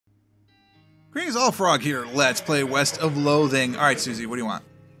Greetings all, Frog here. Let's play West of Loathing. Alright, Susie, what do you want?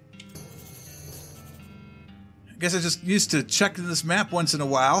 I guess I just used to check this map once in a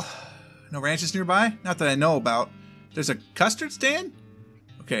while. No ranches nearby? Not that I know about. There's a custard stand?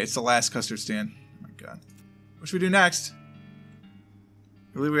 Okay, it's the last custard stand. Oh my god. What should we do next?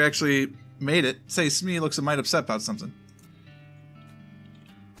 I believe we actually made it. Say, Smee looks a mite upset about something.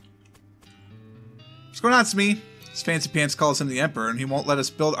 What's going on, Smee? His fancy pants calls him the Emperor, and he won't let us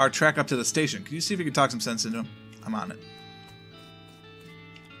build our track up to the station. Can you see if you can talk some sense into him? I'm on it.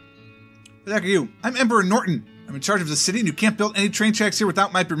 Who the heck are you? I'm Emperor Norton. I'm in charge of the city, and you can't build any train tracks here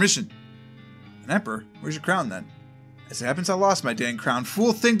without my permission. An Emperor? Where's your crown, then? As it happens, I lost my dang crown.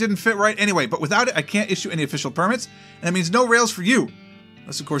 Fool thing didn't fit right anyway, but without it, I can't issue any official permits, and that means no rails for you.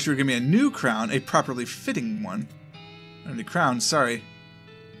 Unless, of course, you were giving me a new crown, a properly fitting one. I don't have any crowns, sorry.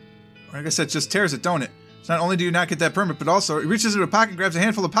 Or I guess that just tears it, don't it? So not only do you not get that permit, but also he reaches into a pocket and grabs a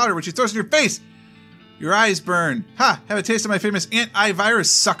handful of powder, which he throws in your face. Your eyes burn. Ha! Have a taste of my famous anti-virus,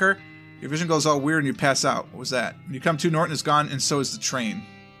 sucker. Your vision goes all weird and you pass out. What was that? When you come to, Norton is gone, and so is the train.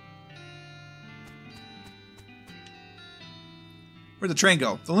 Where'd the train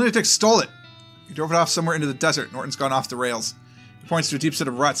go? The lunatic stole it. He drove it off somewhere into the desert. Norton's gone off the rails. He points to a deep set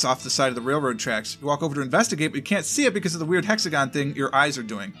of ruts off the side of the railroad tracks. You walk over to investigate, but you can't see it because of the weird hexagon thing your eyes are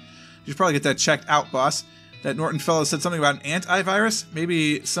doing. You should probably get that checked out, boss. That Norton fellow said something about an antivirus.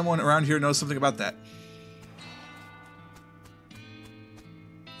 Maybe someone around here knows something about that.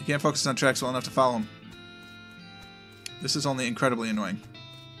 You can't focus on tracks well enough to follow him. This is only incredibly annoying.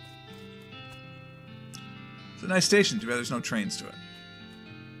 It's a nice station, too bad there's no trains to it.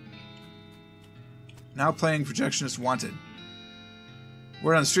 Now playing Projectionist Wanted.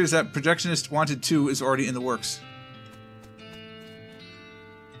 Word on the street is that Projectionist Wanted 2 is already in the works.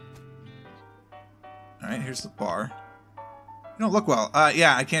 Alright, here's the bar. You don't look well.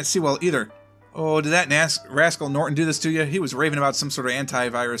 Yeah, I can't see well either. Oh, did that rascal Norton do this to you? He was raving about some sort of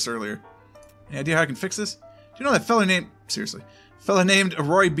antivirus earlier. Any idea how I can fix this? Do you know that fella named... Seriously. Fella named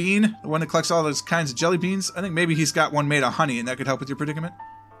Roy Bean? The one that collects all those kinds of jelly beans? I think maybe he's got one made of honey and that could help with your predicament.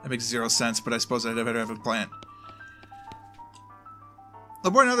 That makes zero sense, but I suppose I'd better have a plan.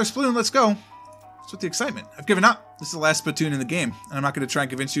 Aboard another sploon, let's go. What's with the excitement? I've given up. This is the last spittoon in the game, and I'm not going to try and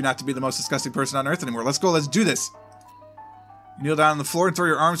convince you not to be the most disgusting person on Earth anymore. Let's go, let's do this. You kneel down on the floor and throw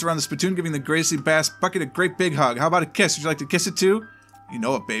your arms around the spittoon, giving the Gracie Bass bucket a great big hug. How about a kiss? Would you like to kiss it too? You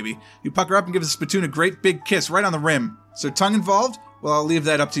know it, baby. You pucker up and give the spittoon a great big kiss right on the rim. Is there tongue involved? Well, I'll leave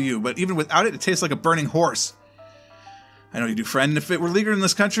that up to you, but even without it, it tastes like a burning horse. I know you do, friend. If it were legal in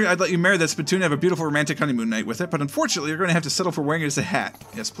this country, I'd let you marry that spittoon and have a beautiful romantic honeymoon night with it, but unfortunately, you're going to have to settle for wearing it as a hat.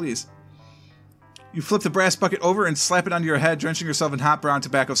 Yes, please. You flip the brass bucket over and slap it onto your head, drenching yourself in hot brown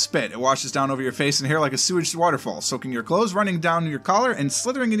tobacco spit. It washes down over your face and hair like a sewage waterfall, soaking your clothes, running down your collar, and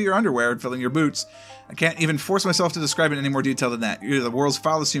slithering into your underwear and filling your boots. I can't even force myself to describe it in any more detail than that. You're the world's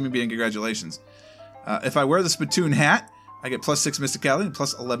foulest human being. Congratulations. If I wear the spittoon hat, I get plus 6 mysticality and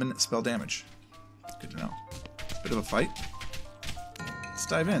plus 11 spell damage. Good to know. Bit of a fight. Let's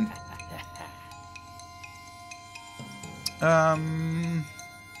dive in.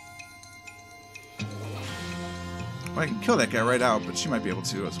 Well, I can kill that guy right out, but she might be able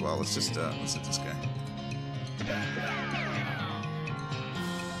to as well. Let's just, let's hit this guy.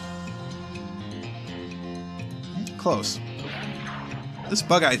 Close. This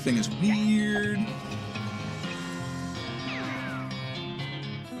bug-eye thing is weird.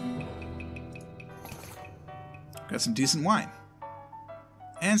 Got some decent wine.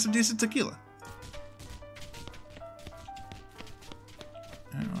 And some decent tequila.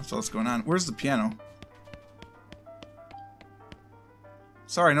 I don't know what's else going on. Where's the piano?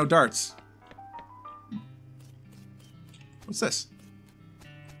 Sorry, no darts. What's this?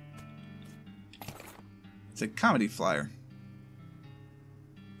 It's a comedy flyer.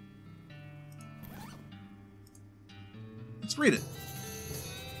 Let's read it.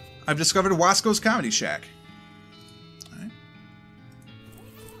 I've discovered Wasco's Comedy Shack. Alright.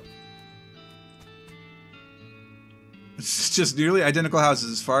 It's just nearly identical houses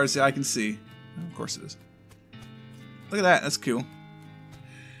as far as the eye can see. Oh, of course it is. Look at that, that's cool.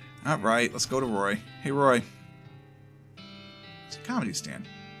 Alright, let's go to Roy. Hey, Roy. It's a comedy stand.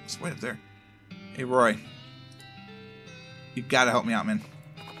 It's way up there. Hey, Roy. You gotta help me out, man.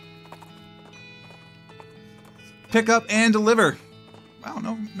 Pick up and deliver. Wow,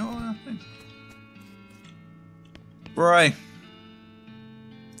 no things. Roy.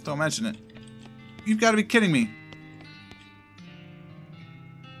 Don't mention it. You've got to be kidding me.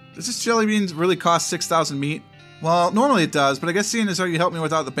 Does this jelly beans really cost 6,000 meat? Well, normally it does, but I guess seeing as how you helped me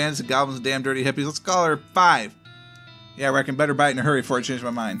without the bandits and goblins and damn dirty hippies, let's call her 5. Yeah, I reckon better buy it in a hurry before I change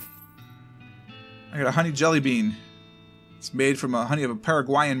my mind. I got a honey jelly bean. It's made from a honey of a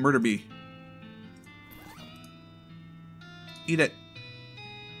Paraguayan murder bee. Eat it.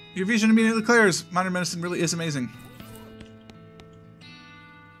 Your vision immediately clears. Modern medicine really is amazing.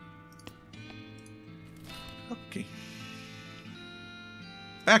 Okay.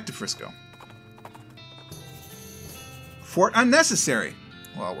 Back to Frisco. Fort unnecessary.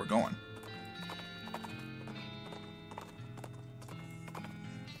 Well, we're going.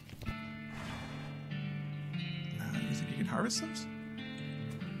 You think you can harvest those?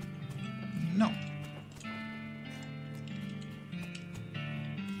 No.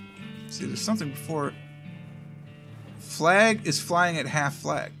 See, there's something before. Flag is flying at half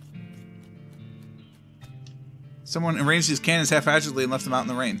flag. Someone arranged these cannons haphazardly and left them out in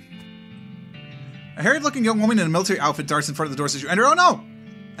the rain. A harried-looking young woman in a military outfit darts in front of the doors as you enter. Oh no!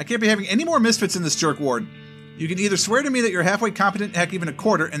 I can't be having any more misfits in this jerk ward. You can either swear to me that you're halfway competent, heck, even a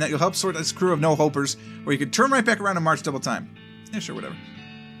quarter, and that you'll help sort this crew of no-hopers, or you can turn right back around and march double time. Yeah, sure, whatever.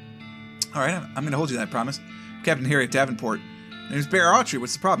 Alright, I'm going to hold you that promise. Captain Harriet Davenport. My name's Bear Autry.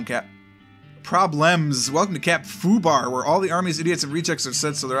 What's the problem, Cap? Problems. Welcome to Cap Foobar, where all the Army's idiots and rejects are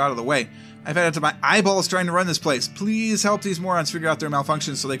sent so they're out of the way. I've had it to my eyeballs trying to run this place. Please help these morons figure out their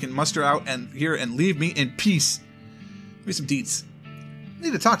malfunctions so they can muster out and here and leave me in peace. Give me some deets. I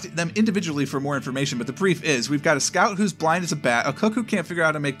need to talk to them individually for more information, but the brief is, we've got a scout who's blind as a bat, a cook who can't figure out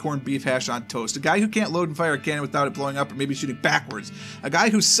how to make corned beef hash on toast, a guy who can't load and fire a cannon without it blowing up or maybe shooting backwards, a guy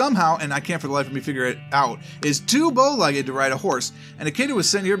who somehow, and I can't for the life of me figure it out, is too bow-legged to ride a horse, and a kid who was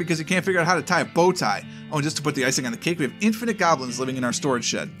sent here because he can't figure out how to tie a bow tie. Oh, and just to put the icing on the cake, we have infinite goblins living in our storage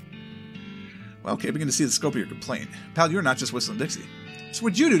shed. Well, okay, begin to see the scope of your complaint. Pal, you're not just Whistling Dixie. So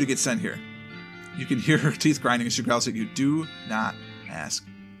what'd you do to get sent here? You can hear her teeth grinding as she growls at you. Do not ask.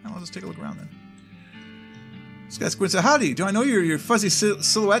 Now, let's take a look around then. This guy squints out. Howdy, do I know your fuzzy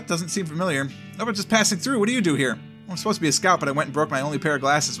silhouette? Doesn't seem familiar. Oh, but just passing through. What do you do here? I'm supposed to be a scout, but I went and broke my only pair of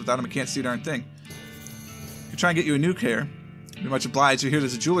glasses. Without them, I can't see a darn thing. Could try and get you a new pair. Be much obliged. You hear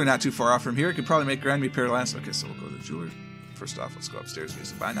there's a jeweler not too far off from here. Could probably make grand me a pair of glasses. Okay, so we'll go to the jeweler. First off, let's go upstairs and get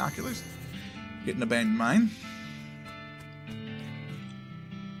some binoculars. Get an abandoned mine.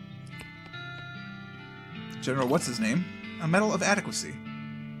 General, what's his name? A medal of adequacy.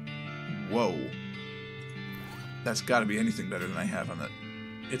 Whoa. That's got to be anything better than I have on that.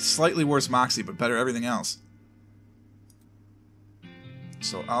 It's slightly worse Moxie, but better everything else.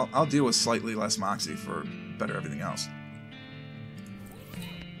 So I'll deal with slightly less Moxie for better everything else.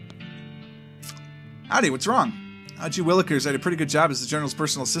 Howdy, what's wrong? Gee Willikers, I did a pretty good job as the General's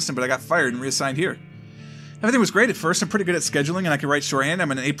personal assistant, but I got fired and reassigned here. Everything was great at first. I'm pretty good at scheduling, and I can write shorthand. I'm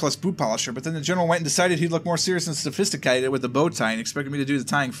an A+ boot polisher, but then the General went and decided he'd look more serious and sophisticated with the bow tie and expected me to do the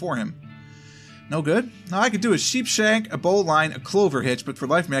tying for him. No good? No, I could do a sheep shank, a bow line, a clover hitch, but for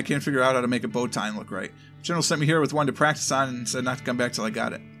life of me, I can't figure out how to make a bow tie look right. The General sent me here with one to practice on and said not to come back till I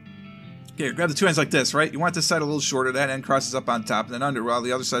got it. Okay, grab the two ends like this, right? You want this side a little shorter, that end crosses up on top and then under, while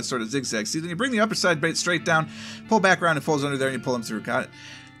the other side sort of zigzags. See, then you bring the upper side bait straight down, pull back around, and folds under there, and you pull them through. Got it?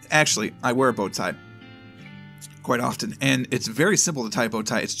 Actually, I wear a bow tie quite often, and it's very simple to tie a bow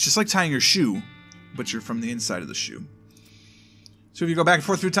tie. It's just like tying your shoe, but you're from the inside of the shoe. So if you go back and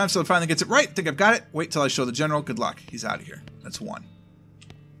forth 3 times till it finally gets it right, think I've got it, wait till I show the General, good luck. He's out of here. That's 1.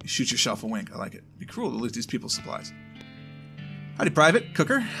 You shoot yourself a wink. I like it. It'd be cruel to lose these people's supplies. Howdy, Private.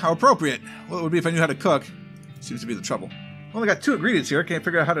 Cooker? How appropriate. Well, it would be if I knew how to cook. Seems to be the trouble. Well, only got 2 ingredients here. Can't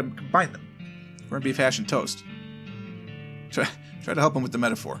figure out how to combine them. Corned beef hash and toast. Try to help him with the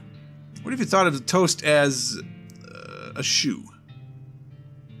metaphor. What if you thought of the toast as a shoe?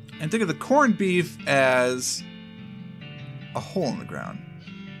 And think of the corned beef as a hole in the ground.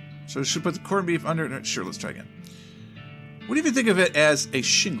 So I should put the corned beef under... Sure, let's try again. What if you think of it as a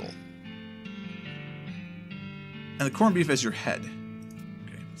shingle? And the corned beef as your head.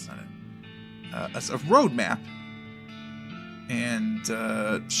 Okay, that's not it. As a road map. And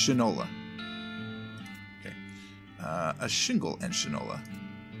shinola. Okay. A shingle and shinola.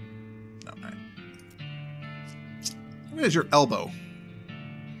 No, all right. Think of it as your elbow.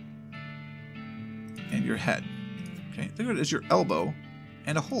 And your head. Okay, think of it as your elbow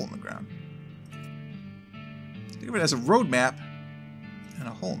and a hole in the ground. Think of it as a road map and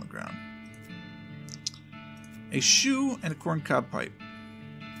a hole in the ground. A shoe and a corncob pipe.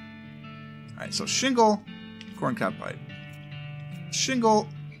 Alright, so shingle, corncob pipe. Shingle,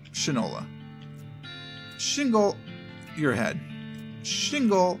 shinola. Shingle, your head.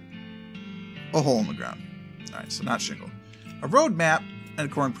 Shingle, a hole in the ground. Alright, so not shingle. A road map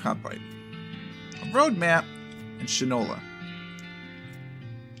and a corncob pipe. A road map and shinola.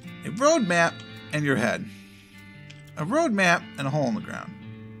 A road map and your head. A road map and a hole in the ground.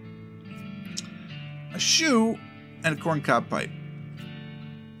 A shoe and a corncob pipe.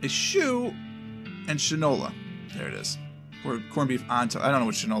 A shoe and shinola. There it is. Or corned beef on top. I don't know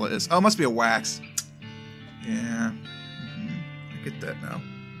what shinola is. Oh, it must be a wax. Yeah. I get that now.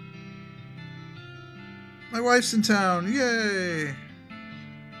 My wife's in town. Yay!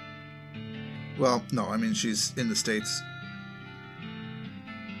 Well, no, I mean, she's in the States.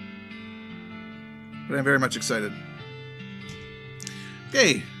 But I'm very much excited.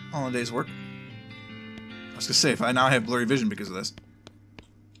 Okay, all in a day's work. I was going to say, if I now have blurry vision because of this.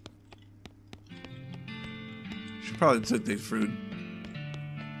 Should probably take the fruit.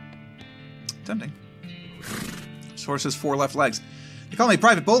 Tempting. This horse has 4 left legs. They call me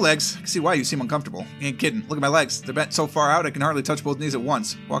private bow legs. I can see why you seem uncomfortable. You ain't kidding. Look at my legs. They're bent so far out I can hardly touch both knees at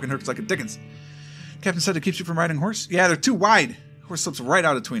once. Walking hurts like a dickens. Captain said it keeps you from riding a horse? Yeah, they're too wide. Horse slips right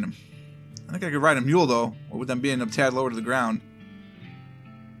out between them. I think I could ride a mule, though, what with them being a tad lower to the ground.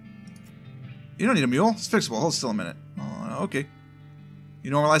 You don't need a mule. It's fixable. Hold still a minute. Oh, okay.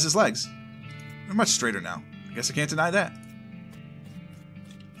 You normalize his legs. They're much straighter now. I guess I can't deny that.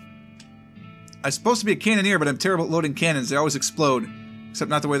 I'm supposed to be a cannoneer, but I'm terrible at loading cannons. They always explode. Except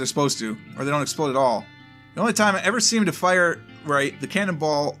not the way they're supposed to. Or they don't explode at all. The only time I ever seemed to fire right, the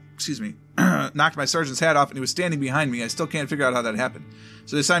cannonball, knocked my sergeant's hat off and he was standing behind me. I still can't figure out how that happened.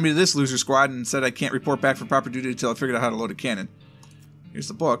 So they assigned me to this loser squad and said I can't report back for proper duty until I figured out how to load a cannon. Here's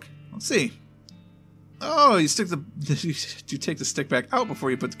the book. Let's see. Oh, you stick the you take the stick back out before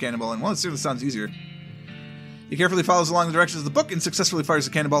you put the cannonball in. Well, it certainly sounds easier. He carefully follows along the directions of the book and successfully fires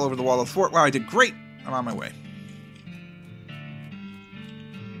the cannonball over the wall of the fort. Wow, I did great. I'm on my way.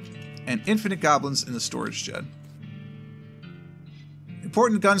 And infinite goblins in the storage shed.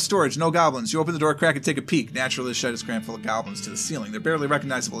 Important gun storage, no goblins. You open the door, crack, and take a peek. Naturally, the shed is crammed full of goblins to the ceiling. They're barely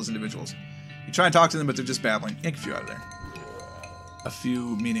recognizable as individuals. You try and talk to them, but they're just babbling. Yank a few out of there. A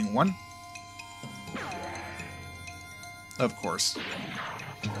few meaning 1? Of course.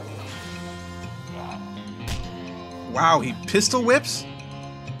 Wow, he pistol whips?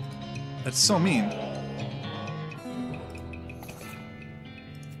 That's so mean.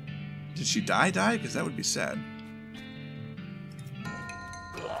 Did she die? Because that would be sad.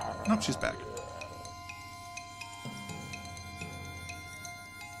 Nope, she's back.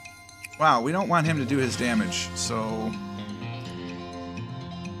 Wow, we don't want him to do his damage, so...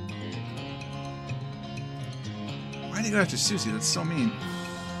 Why'd he go after Susie? That's so mean.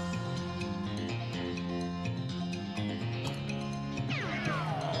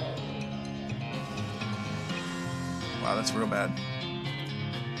 Wow, that's real bad.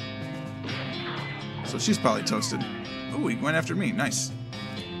 So she's probably toasted. Ooh, he went after me. Nice.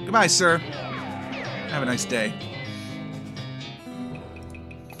 Goodbye, sir. Have a nice day.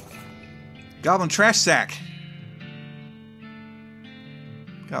 Goblin trash sack.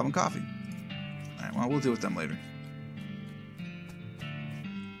 Goblin coffee. Alright, well, we'll deal with them later.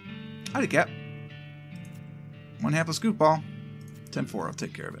 Howdy, Cap. 1 hapless goofball. 10-4, I'll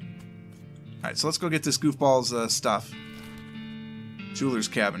take care of it. Alright, so let's go get this goofball's stuff. Jeweler's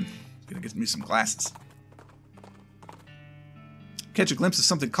cabin. Gonna get me some glasses. Catch a glimpse of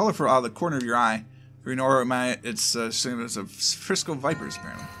something colorful out of the corner of your eye. For you know, it's a Frisco Vipers,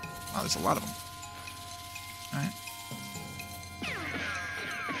 apparently. Wow, there's a lot of them. Alright.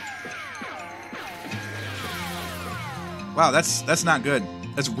 Wow, that's not good.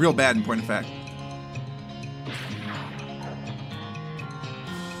 That's real bad in point of fact.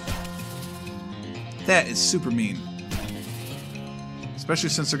 That is super mean. Especially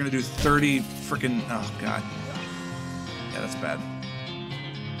since they're going to do 30 freaking... Oh, God. Yeah, that's bad.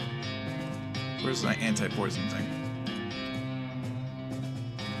 Where's my anti-poison thing?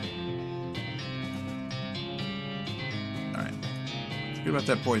 Alright. Forget about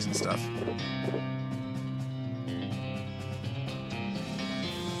that poison stuff.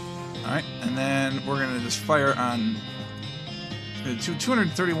 Alright, and then we're going to just fire on...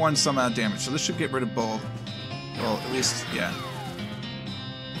 231 some odd damage, so this should get rid of both. Well, at least, yeah.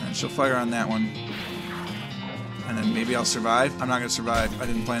 And she'll fire on that one. And then maybe I'll survive. I'm not going to survive. I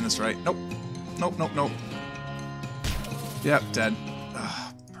didn't plan this right. Nope. Nope, nope, nope. Yep, dead.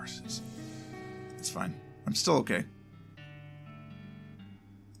 Ugh, purses. It's fine. I'm still okay.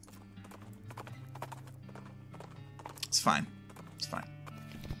 It's fine. It's fine.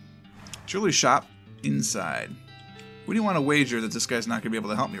 Jewelry shop inside. What do you want to wager that this guy's not going to be able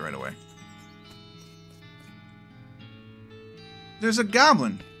to help me right away? There's a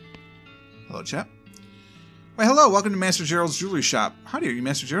goblin. Hello, chap. Why, hello. Welcome to Master Gerald's jewelry shop. Howdy, are you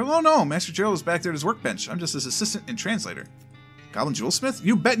Master Gerald? Oh, no. Master Gerald is back there at his workbench. I'm just his assistant and translator. Goblin jewelsmith?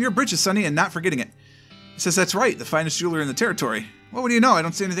 You bet in your britches, Sonny, and not forgetting it. He says that's right. The finest jeweler in the territory. Well, what do you know? I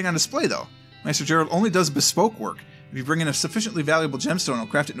don't see anything on display, though. Master Gerald only does bespoke work. If you bring in a sufficiently valuable gemstone, he'll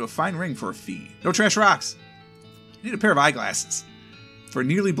craft it into a fine ring for a fee. No trash rocks. I need a pair of eyeglasses for a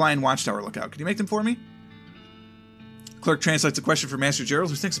nearly blind watchtower lookout. Can you make them for me? Clerk translates the question for Master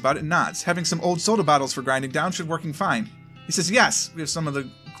Gerald, who thinks about it and nods. Having some old soda bottles for grinding down should working fine. He says, yes, we have some of the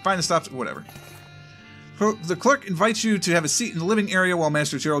finest stuff, whatever. The clerk invites you to have a seat in the living area while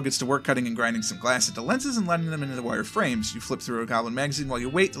Master Gerald gets to work cutting and grinding some glass into lenses and letting them into the wire frames. You flip through a Goblin magazine while you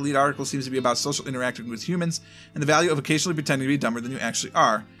wait. The lead article seems to be about social interacting with humans and the value of occasionally pretending to be dumber than you actually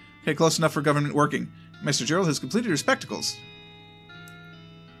are. Okay, close enough for government working. Master Gerald has completed her spectacles.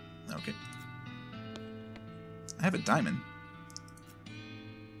 Okay. I have a diamond.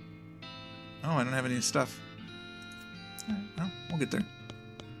 Oh, I don't have any stuff. Alright, well, we'll get there.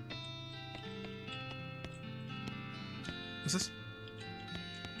 What's this?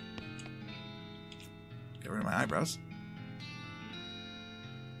 Get rid of my eyebrows.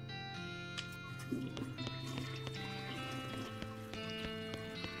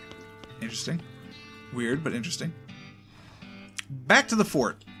 Interesting. Weird, but interesting. Back to the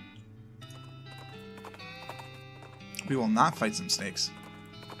fort. We will not fight some snakes.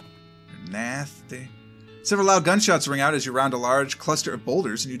 They're nasty. Several loud gunshots ring out as you round a large cluster of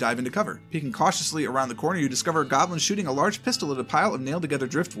boulders and you dive into cover. Peeking cautiously around the corner, you discover a goblin shooting a large pistol at a pile of nailed-together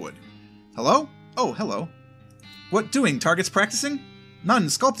driftwood. Hello? Oh, hello. What doing? Targets practicing? None.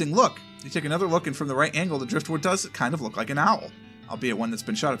 Sculpting. Look. You take another look, and from the right angle the driftwood does kind of look like an owl, albeit one that's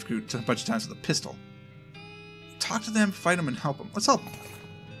been shot a bunch of times with a pistol. Talk to them, fight them, and help them. Let's help them.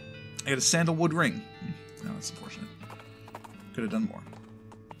 I got a sandalwood ring. No, that's unfortunate. Could have done more.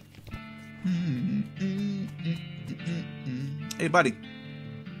 Hey, buddy.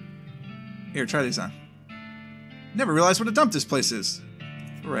 Here, try these on. Never realized what a dump this place is.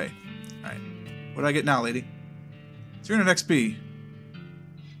 Hooray. Alright. What do I get now, lady? 300 XP.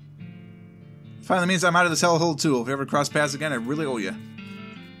 Finally means I'm out of this hellhole too. If you ever cross paths again, I really owe you.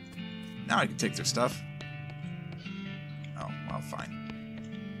 Now I can take their stuff. Oh, well, fine.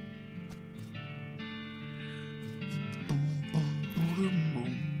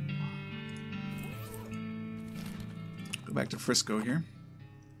 Go back to Frisco here.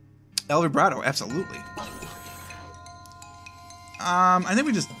 El Vibrato, absolutely. I think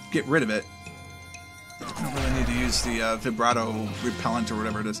we just get rid of it. I don't really need to use the vibrato repellent or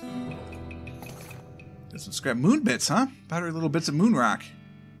whatever it is. Get some scrap moon bits, huh? Powdery little bits of moon rock.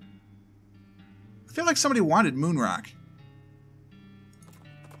 I feel like somebody wanted moon rock.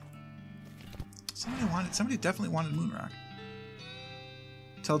 Somebody definitely wanted moon rock.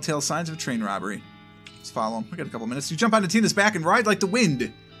 Telltale signs of train robbery. Let's follow him. We got a couple minutes. You jump onto Tina's back and ride like the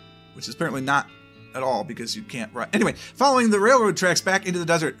wind, which is apparently not at all because you can't ride. Anyway, following the railroad tracks back into the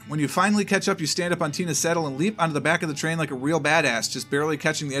desert. When you finally catch up, you stand up on Tina's saddle and leap onto the back of the train like a real badass, just barely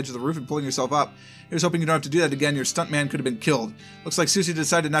catching the edge of the roof and pulling yourself up. Here's hoping you don't have to do that again. Your stuntman could have been killed. Looks like Susie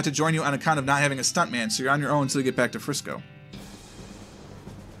decided not to join you on account of not having a stuntman, so you're on your own until you get back to Frisco.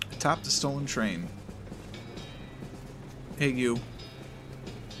 Atop the stolen train. Hey, you.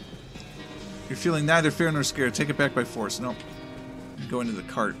 You're feeling neither fear nor scared. Take it back by force. Nope. Go into the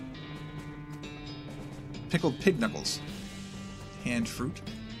cart. Pickled pig knuckles. Hand fruit.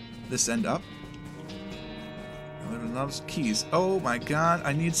 This end up. Loves keys. Oh my god,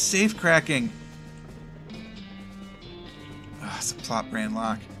 I need safe cracking. Oh, it's a plot brand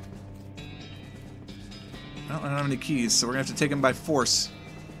lock. Well, I don't have any keys, so we're gonna have to take them by force.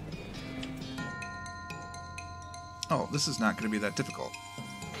 Oh, this is not gonna be that difficult.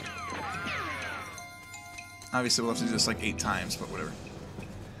 Obviously, we'll have to do this like 8 times, but whatever.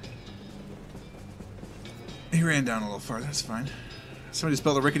 He ran down a little farther, that's fine. Somebody's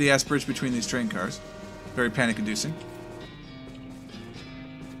built a rickety-ass bridge between these train cars. Very panic-inducing.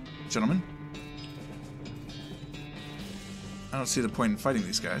 Gentlemen. I don't see the point in fighting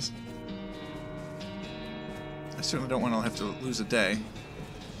these guys. I certainly don't want to have to lose a day.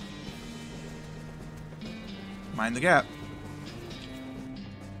 Mind the gap.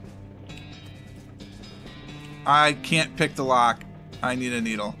 I can't pick the lock. I need a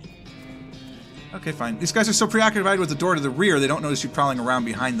needle. Okay, fine. These guys are so preoccupied with the door to the rear, they don't notice you prowling around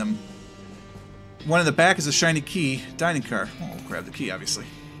behind them. One in the back is a shiny key. Dining car. Oh, we'll grab the key, obviously.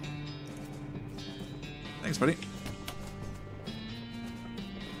 Thanks, buddy.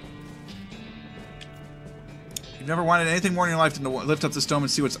 You've never wanted anything more in your life than to lift up the stone and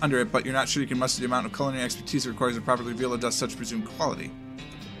see what's under it, but you're not sure you can muster the amount of culinary expertise it requires to properly reveal a dust such presumed quality.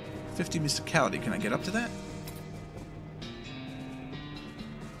 50 mysticality. Can I get up to that?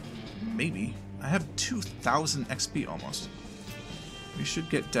 Maybe. I have 2,000 XP almost. We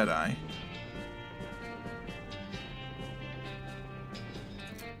should get Deadeye.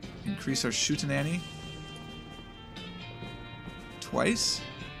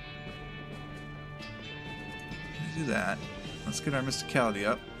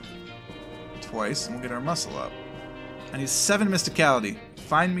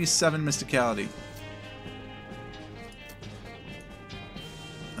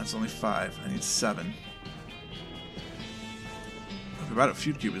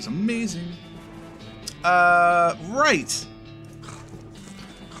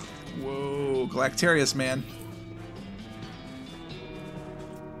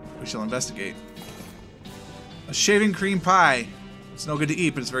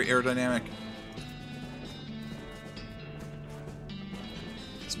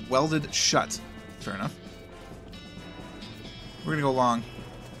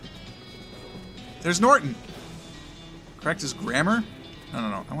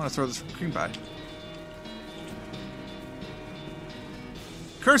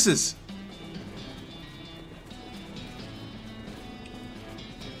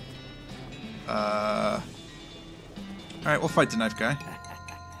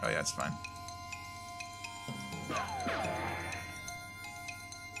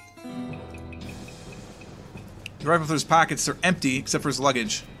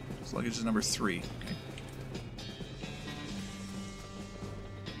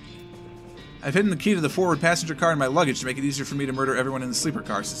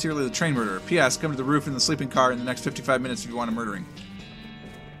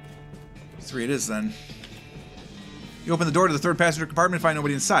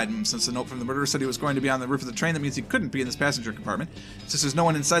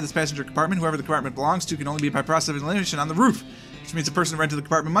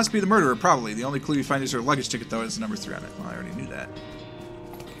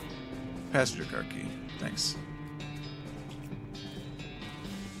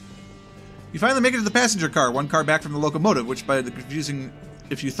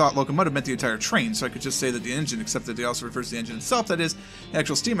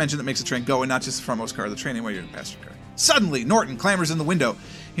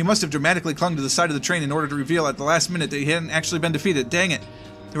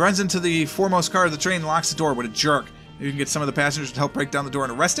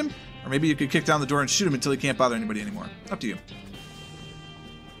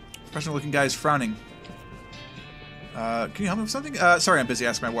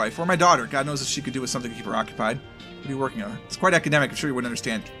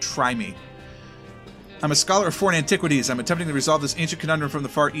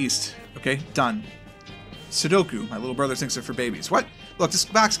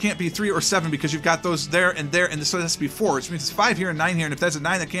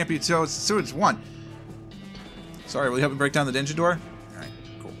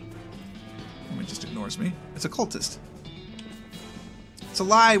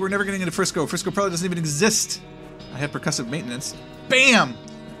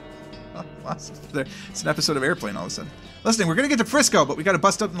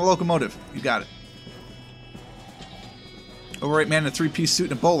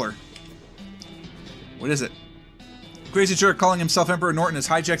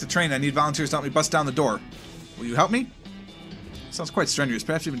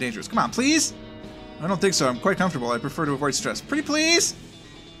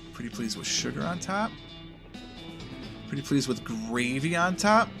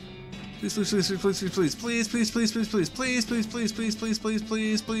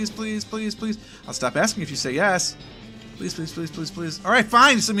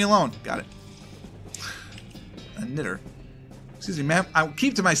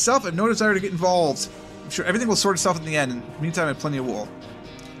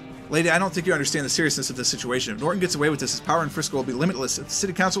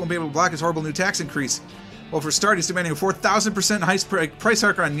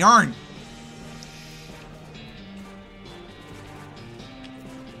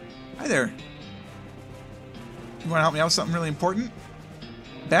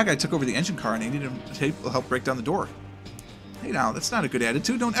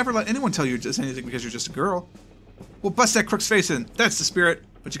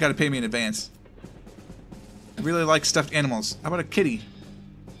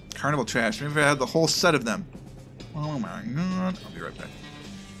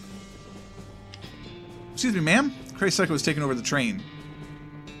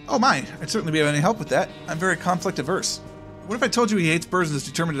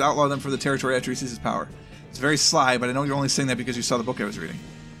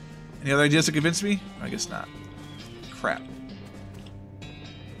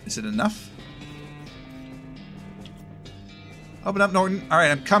 Is it enough? Open up, Norton. Alright,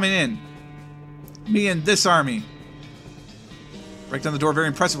 I'm coming in. Me and this army. Break down the door very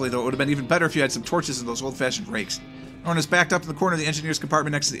impressively, though it would have been even better if you had some torches and those old-fashioned rakes. Norton is backed up in the corner of the engineer's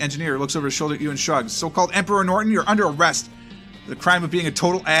compartment next to the engineer, looks over his shoulder at you and shrugs. So-called Emperor Norton, you're under arrest for the crime of being a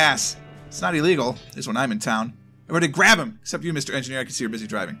total ass. It's not illegal, is when I'm in town. I'm ready to grab him, except you, Mr. Engineer. I can see you're busy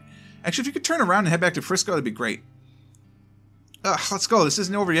driving. Actually, if you could turn around and head back to Frisco, that'd be great. Ugh, let's go. This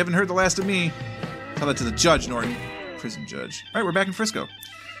isn't over. You haven't heard the last of me. Tell that to the judge, Norton. Prison judge. All right, we're back in Frisco.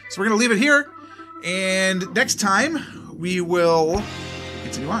 So we're going to leave it here. And next time, we will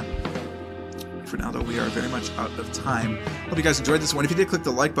continue on. For now, though, we are very much out of time. Hope you guys enjoyed this one. If you did, click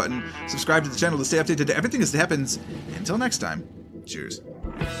the like button. Subscribe to the channel to stay updated to everything as it happens. Until next time, cheers.